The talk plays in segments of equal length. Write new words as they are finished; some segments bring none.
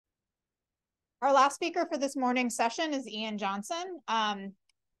Our last speaker for this morning's session is Ian Johnson.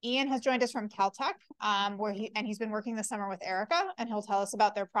 Ian has joined us from Caltech, he's been working this summer with Erika, and he'll tell us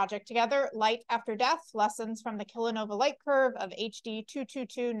about their project together, Light After Death, Lessons from the Kilonova Light Curve of HD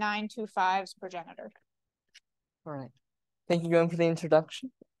 222925's Progenitor. All right. Thank you, Gwen, for the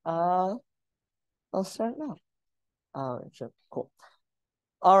introduction. I'll start now. Sure. Cool.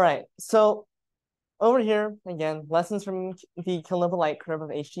 All right. So over here, again, lessons from the Kilonova light curve of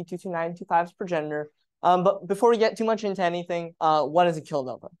HD 222925's Progenitor. But before we get too much into anything, what is a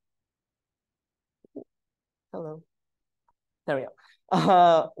kilonova? Hello. There we go.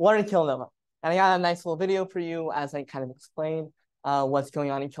 What are kilonova? And I got a nice little video for you as I kind of explain what's going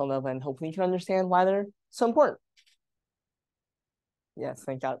on in kilonova, and hopefully you can understand why they're so important. Yes,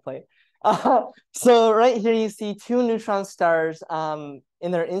 thank God it played. So right here you see two neutron stars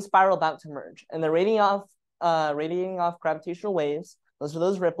in their in spiral about to merge, and they're radiating off gravitational waves. Those are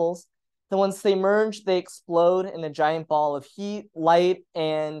those ripples. Then once they merge, they explode in a giant ball of heat, light,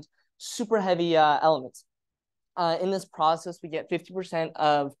 and super heavy elements. In this process, we get 50%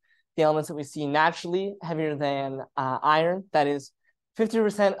 of the elements that we see naturally heavier than iron. That is,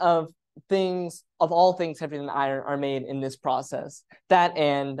 50% of all things heavier than iron are made in this process. That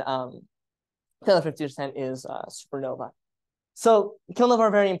and the other 50% is supernova. So kilonova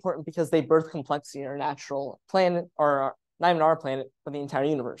are very important because they birth complexity in our natural planet, or not even our planet, but the entire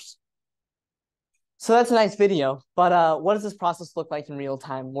universe. So that's a nice video, but what does this process look like in real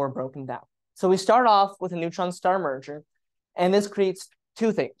time, more broken down? So we start off with a neutron star merger, and this creates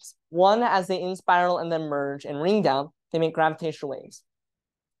two things. One, as they in spiral and then merge and ring down, they make gravitational waves.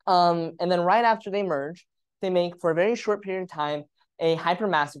 And then right after they merge, they make, for a very short period of time, a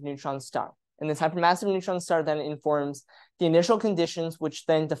hypermassive neutron star. And this hypermassive neutron star then informs the initial conditions, which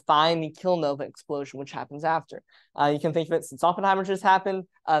then define the kilonova explosion, which happens after. You can think of it, since Oppenheimer just happened,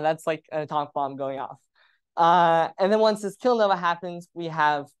 that's like an atomic bomb going off. And then once this kilonova happens, we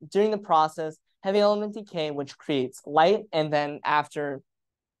have, during the process, heavy element decay, which creates light. And then after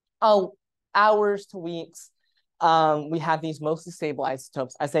hours to weeks, we have these mostly stable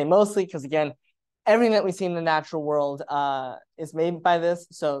isotopes. I say mostly because, again, everything that we see in the natural world is made by this,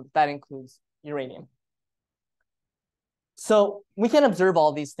 so that includes uranium. So we can observe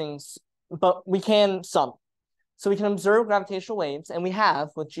all these things, but we can some. So we can observe gravitational waves, and we have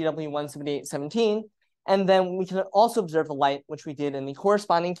with GW17817, and then we can also observe the light, which we did in the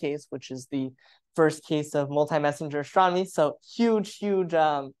corresponding case, which is the first case of multi-messenger astronomy. So huge case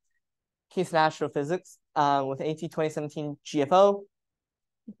in astrophysics with AT 2017 GFO.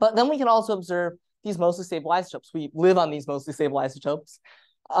 But then we can also observe these mostly stable isotopes. We live on these mostly stable isotopes.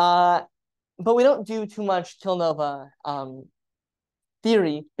 But we don't do too much kilonova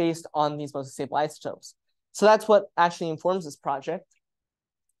theory based on these mostly stable isotopes. So that's what actually informs this project.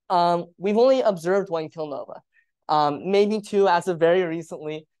 We've only observed one kilonova, maybe two as of very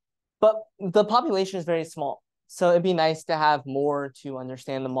recently, but the population is very small. So it'd be nice to have more to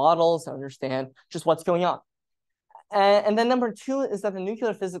understand the models, understand just what's going on. And then number two is that the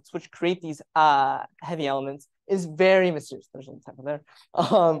nuclear physics which create these heavy elements is very mysterious. There's a typo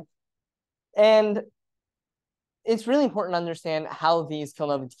there. And it's really important to understand how these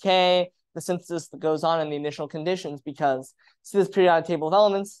kilonova decay, the synthesis that goes on in the initial conditions, because see this periodic table of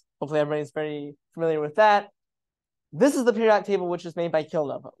elements, hopefully everybody's very familiar with that. This is the periodic table which is made by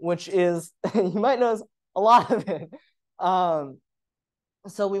kilonova, which is, you might notice a lot of it.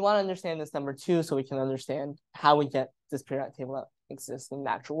 So we want to understand this number two so we can understand how we get this periodic table that exists in the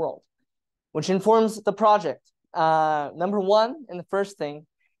natural world, which informs the project. Number one, and the first thing,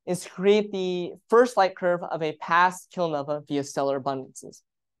 is to create the first light curve of a past kilonova via stellar abundances.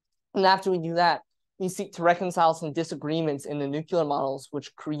 And after we do that, we seek to reconcile some disagreements in the nuclear models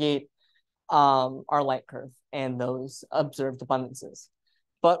which create our light curve and those observed abundances.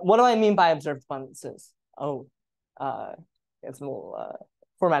 But what do I mean by observed abundances? It's a little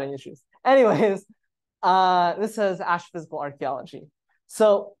formatting issues. Anyways, this says astrophysical archaeology.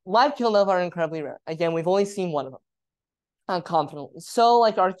 So live kilonova are incredibly rare. Again, we've only seen one of them confidently. So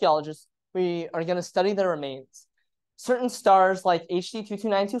like archaeologists, we are going to study their remains. Certain stars like HD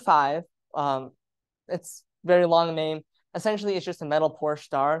 22925, it's very long name. Essentially, it's just a metal poor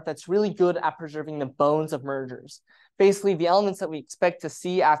star that's really good at preserving the bones of mergers. Basically, the elements that we expect to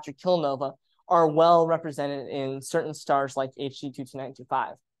see after kilonova are well represented in certain stars like HD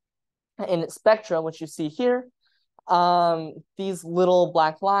 22925. In its spectra, which you see here, these little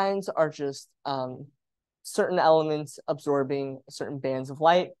black lines are just certain elements absorbing certain bands of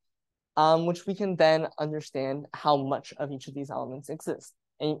light, which we can then understand how much of each of these elements exists.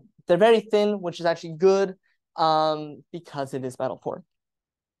 And they're very thin, which is actually good because it is metal poor.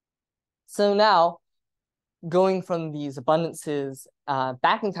 So now, going from these abundances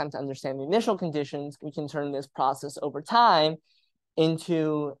back in time to understand the initial conditions, we can turn this process over time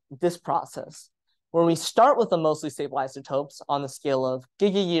into this process, where we start with the mostly stable isotopes on the scale of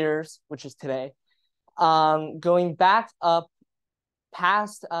gigayears, which is today, going back up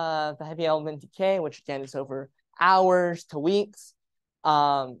past the heavy element decay, which again is over hours to weeks,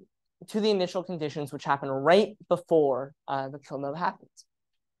 to the initial conditions, which happen right before the kilonova happens.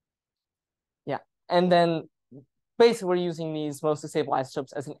 Yeah, and then basically we're using these mostly stable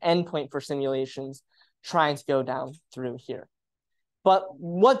isotopes as an endpoint for simulations, trying to go down through here. But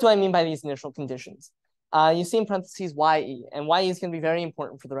what do I mean by these initial conditions? You see in parentheses YE, and YE is going to be very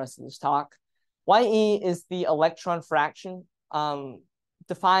important for the rest of this talk. YE is the electron fraction,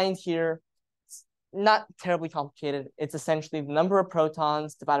 defined here. It's not terribly complicated. It's essentially the number of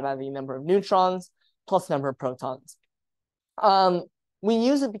protons divided by the number of neutrons plus number of protons. We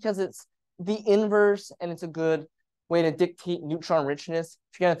use it because it's the inverse, and it's a good way to dictate neutron richness.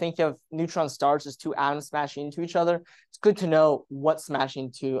 If you're going to think of neutron stars as two atoms smashing into each other, it's good to know what's smashing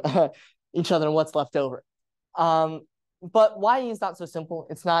into each other and what's left over. But YE is not so simple.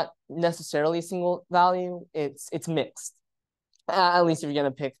 It's not necessarily a single value. It's mixed, at least if you're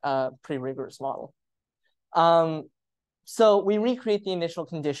going to pick a pretty rigorous model. So we recreate the initial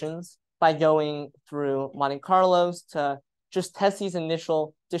conditions by going through Monte Carlos to just test these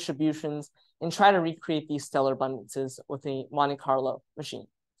initial distributions and try to recreate these stellar abundances with a Monte Carlo machine,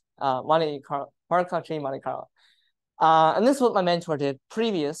 Monte Carlo. And this is what my mentor did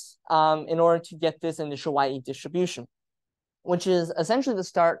previous in order to get this initial YE distribution, which is essentially the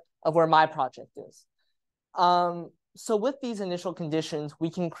start of where my project is. So with these initial conditions, we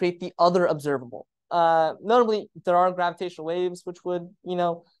can create the other observable. Notably, there are gravitational waves which would,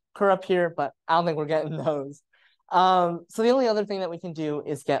 occur up here, but I don't think we're getting those. So the only other thing that we can do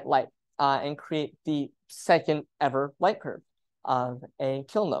is get light and create the second ever light curve of a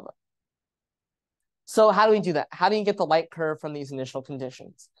kilonova. So how do we do that? How do you get the light curve from these initial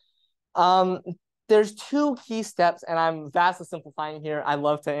conditions? There's two key steps, and I'm vastly simplifying here. I'd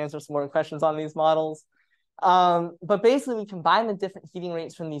love to answer some more questions on these models. But basically, we combine the different heating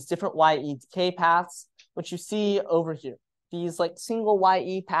rates from these different YE decay paths, which you see over here. These like single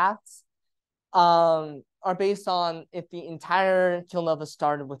YE paths are based on if the entire kilonova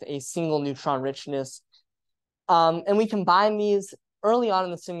started with a single neutron richness. And we combine these early on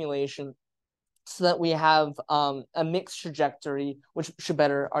in the simulation so that we have a mixed trajectory, which should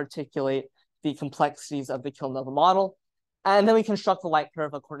better articulate the complexities of the kilonova model. And then we construct the light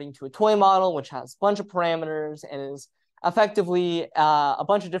curve according to a toy model, which has a bunch of parameters and is effectively a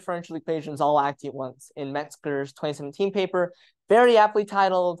bunch of differential equations all acting at once in Metzger's 2017 paper, very aptly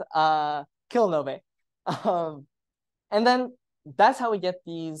titled Kilonova. And then that's how we get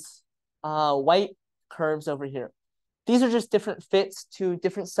these white curves over here. These are just different fits to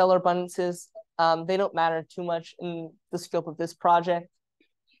different stellar abundances. They don't matter too much in the scope of this project.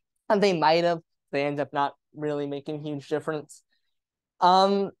 And they might have. They end up not really making a huge difference.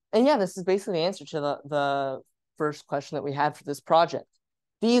 And yeah, this is basically the answer to the first question that we had for this project.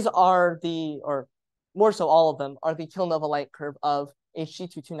 These are or more so all of them, are the kilonova light curve of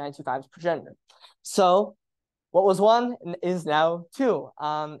HG 222925's progenitor. So what was one is now two.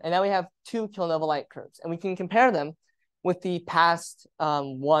 And now we have two kilonova light curves, and we can compare them with the past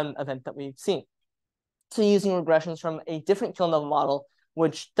one event that we've seen. So using regressions from a different kilonova model,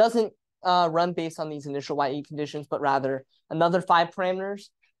 which doesn't run based on these initial YE conditions, but rather another 5 parameters,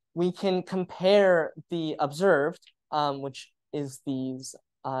 we can compare the observed, which is these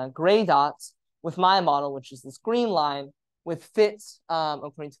gray dots, with my model, which is this green line, with fits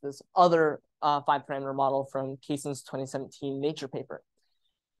according to this other 5-parameter model from Kaysen's 2017 Nature paper.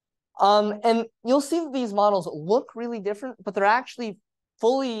 And you'll see that these models look really different, but they're actually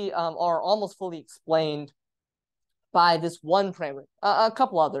fully or almost fully explained by this one parameter, a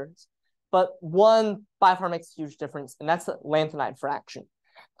couple others, but one by far makes a huge difference, and that's the lanthanide fraction.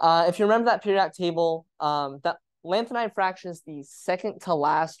 If you remember that periodic table, that lanthanide fraction is the second to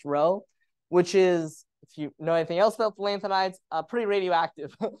last row, which is, if you know anything else about the lanthanides, pretty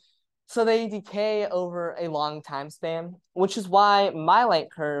radioactive. So they decay over a long time span, which is why my light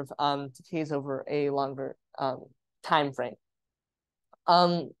curve decays over a longer time frame.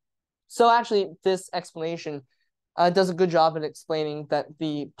 So actually, this explanation does a good job at explaining that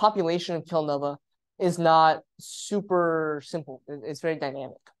the population of kilonova is not super simple. It's very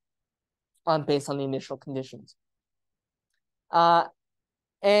dynamic based on the initial conditions.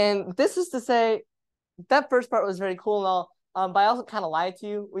 And this is to say, that first part was very cool and all, but I also kind of lied to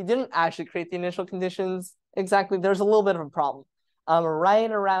you. We didn't actually create the initial conditions exactly. There's a little bit of a problem.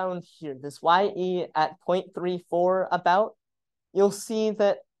 right around here, this YE at 0.34 about, you'll see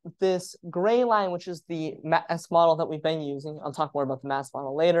that this gray line, which is the mass model that we've been using, I'll talk more about the mass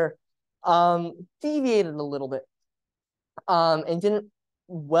model later, deviated a little bit and didn't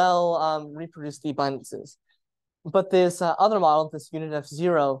reproduce the abundances. But this other model, this unit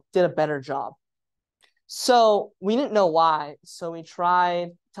F0, did a better job. So we didn't know why, so we tried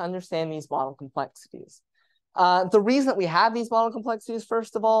to understand these model complexities. The reason that we have these model complexities,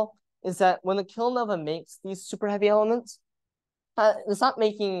 first of all, is that when the kilonova makes these super heavy elements, it's not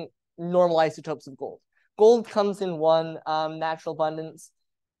making normal isotopes of gold. Gold comes in one natural abundance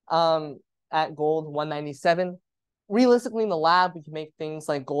at gold 197. Realistically, in the lab, we can make things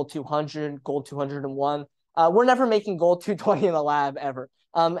like gold 200, gold 201. We're never making gold 220 in the lab ever.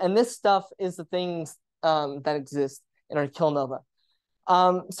 And this stuff is the things that exist in our kilonova.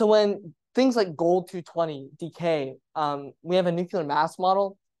 So when things like gold 220 decay, we have a nuclear mass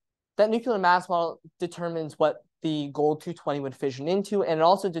model. That nuclear mass model determines what the gold 220 would fission into, and it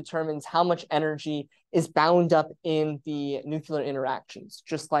also determines how much energy is bound up in the nuclear interactions.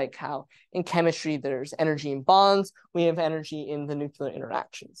 Just like how in chemistry there's energy in bonds, we have energy in the nuclear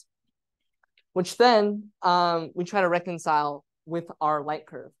interactions, which then we try to reconcile with our light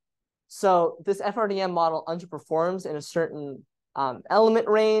curve. So this FRDM model underperforms in a certain element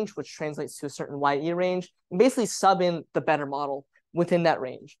range, which translates to a certain YE range, and basically sub in the better model within that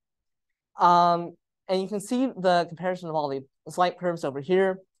range. And you can see the comparison of all the light curves over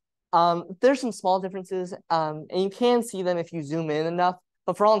here. There's some small differences, and you can see them if you zoom in enough,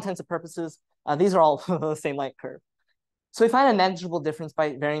 but for all intents and purposes, these are all the same light curve. So we find a negligible difference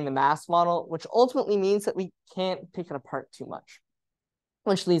by varying the mass model, which ultimately means that we can't pick it apart too much,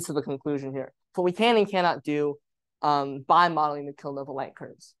 which leads to the conclusion here. What we can and cannot do by modeling the kilonova light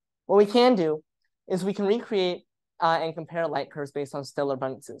curves. What we can do is we can recreate and compare light curves based on stellar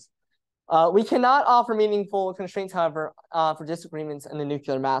abundances. We cannot offer meaningful constraints, however, for disagreements in the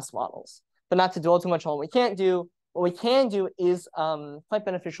nuclear mass models. But not to dwell too much on what we can't do, what we can do is quite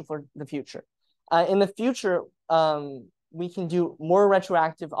beneficial for the future. In the future, we can do more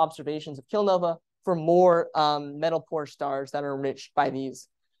retroactive observations of kilonova for more metal poor stars that are enriched by these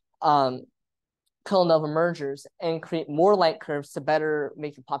kilonova mergers, and create more light curves to better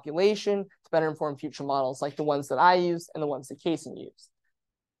make the population, to better inform future models like the ones that I use and the ones that Casey used.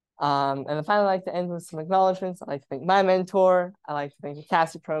 And then finally, I'd like to end with some acknowledgements. I'd like to thank my mentor. I'd like to thank the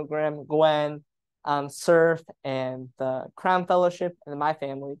CASI program, Gwen, SURF, and the Crown Fellowship, and my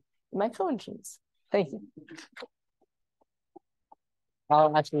family, and my co-interns. Thank you.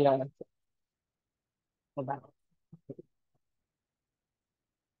 I'll actually go back.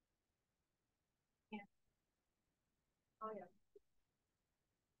 Yeah. Oh, yeah.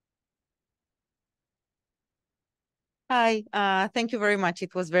 Hi, thank you very much.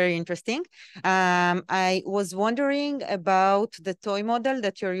 It was very interesting. I was wondering about the toy model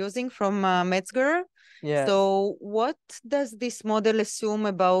that you're using from Metzger. Yeah. So what does this model assume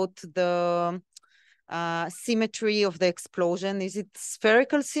about the symmetry of the explosion? Is it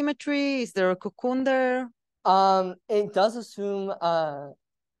spherical symmetry? Is there a cocoon there? It does assume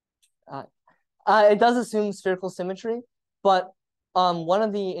spherical symmetry, but one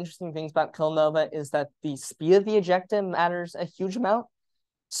of the interesting things about kilonova is that the speed of the ejecta matters a huge amount.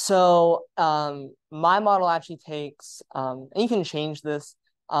 So my model actually takes, and you can change this,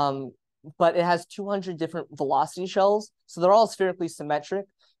 but it has 200 different velocity shells. So they're all spherically symmetric,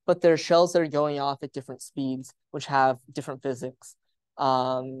 but they're shells that are going off at different speeds, which have different physics,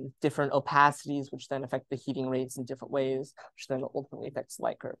 different opacities, which then affect the heating rates in different ways, which then ultimately affects the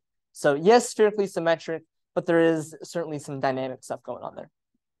light curve. So yes, spherically symmetric, but there is certainly some dynamic stuff going on there.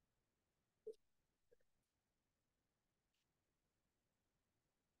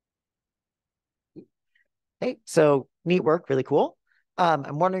 Hey, so neat work, really cool.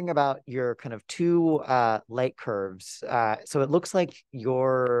 I'm wondering about your kind of two light curves. So it looks like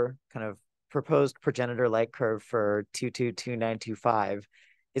your kind of proposed progenitor light curve for 222925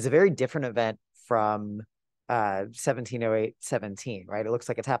 is a very different event from 170817, right? It looks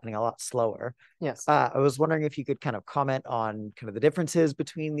like it's happening a lot slower. Yes. I was wondering if you could kind of comment on kind of the differences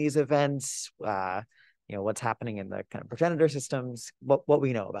between these events, what's happening in the kind of progenitor systems, what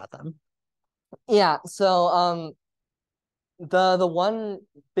we know about them. Yeah, so the one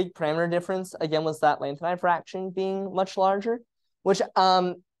big parameter difference again was that lanthanide fraction being much larger, which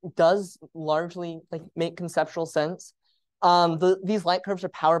does largely like make conceptual sense. These light curves are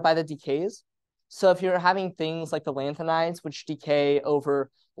powered by the decays. So if you're having things like the lanthanides, which decay over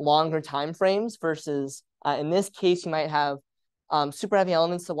longer time frames versus in this case, you might have super heavy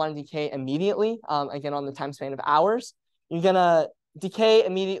elements that want to decay immediately, again, on the time span of hours. you're gonna decay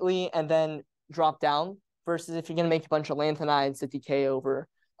immediately and then drop down, versus if you're gonna make a bunch of lanthanides that decay over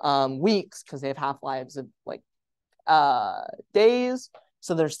weeks, because they have half-lives of like days,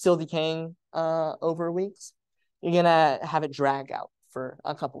 so they're still decaying over weeks. You're gonna have it drag out for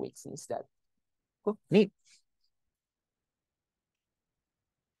a couple weeks instead. Cool. Neat.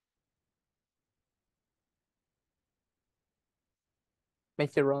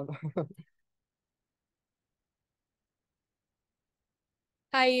 Make it run.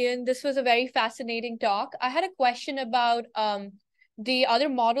 Hi, Ian. This was a very fascinating talk. I had a question about the other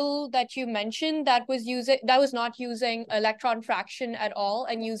model that you mentioned that was not using electron fraction at all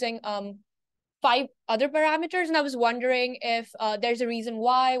and using 5 other parameters. And I was wondering if there's a reason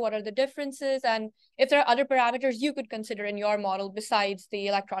why, what are the differences, and if there are other parameters you could consider in your model besides the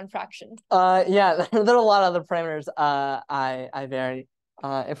electron fraction. Yeah, there are a lot of other parameters I vary.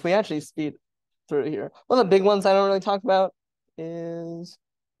 If we actually speed through here, one of the big ones I don't really talk about is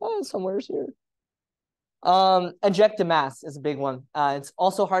somewhere's here. Ejected mass is a big one. It's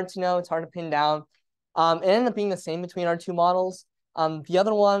also hard to know. It's hard to pin down. It ended up being the same between our 2 models. The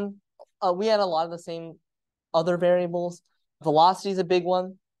other one, we had a lot of the same other variables. Velocity is a big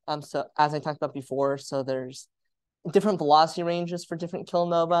one. So as I talked about before, so there's different velocity ranges for different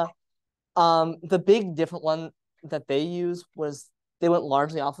kilonova. The big different one that they used was they went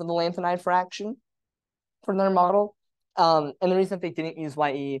largely off of the lanthanide fraction for their model. And the reason that they didn't use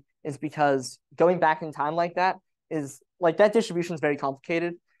YE is because going back in time like that is like that distribution is very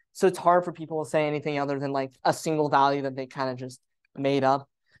complicated. So it's hard for people to say anything other than like a single value that they kind of just made up.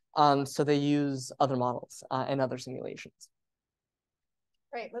 So they use other models and other simulations.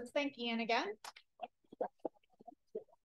 Great. Let's thank Ian again.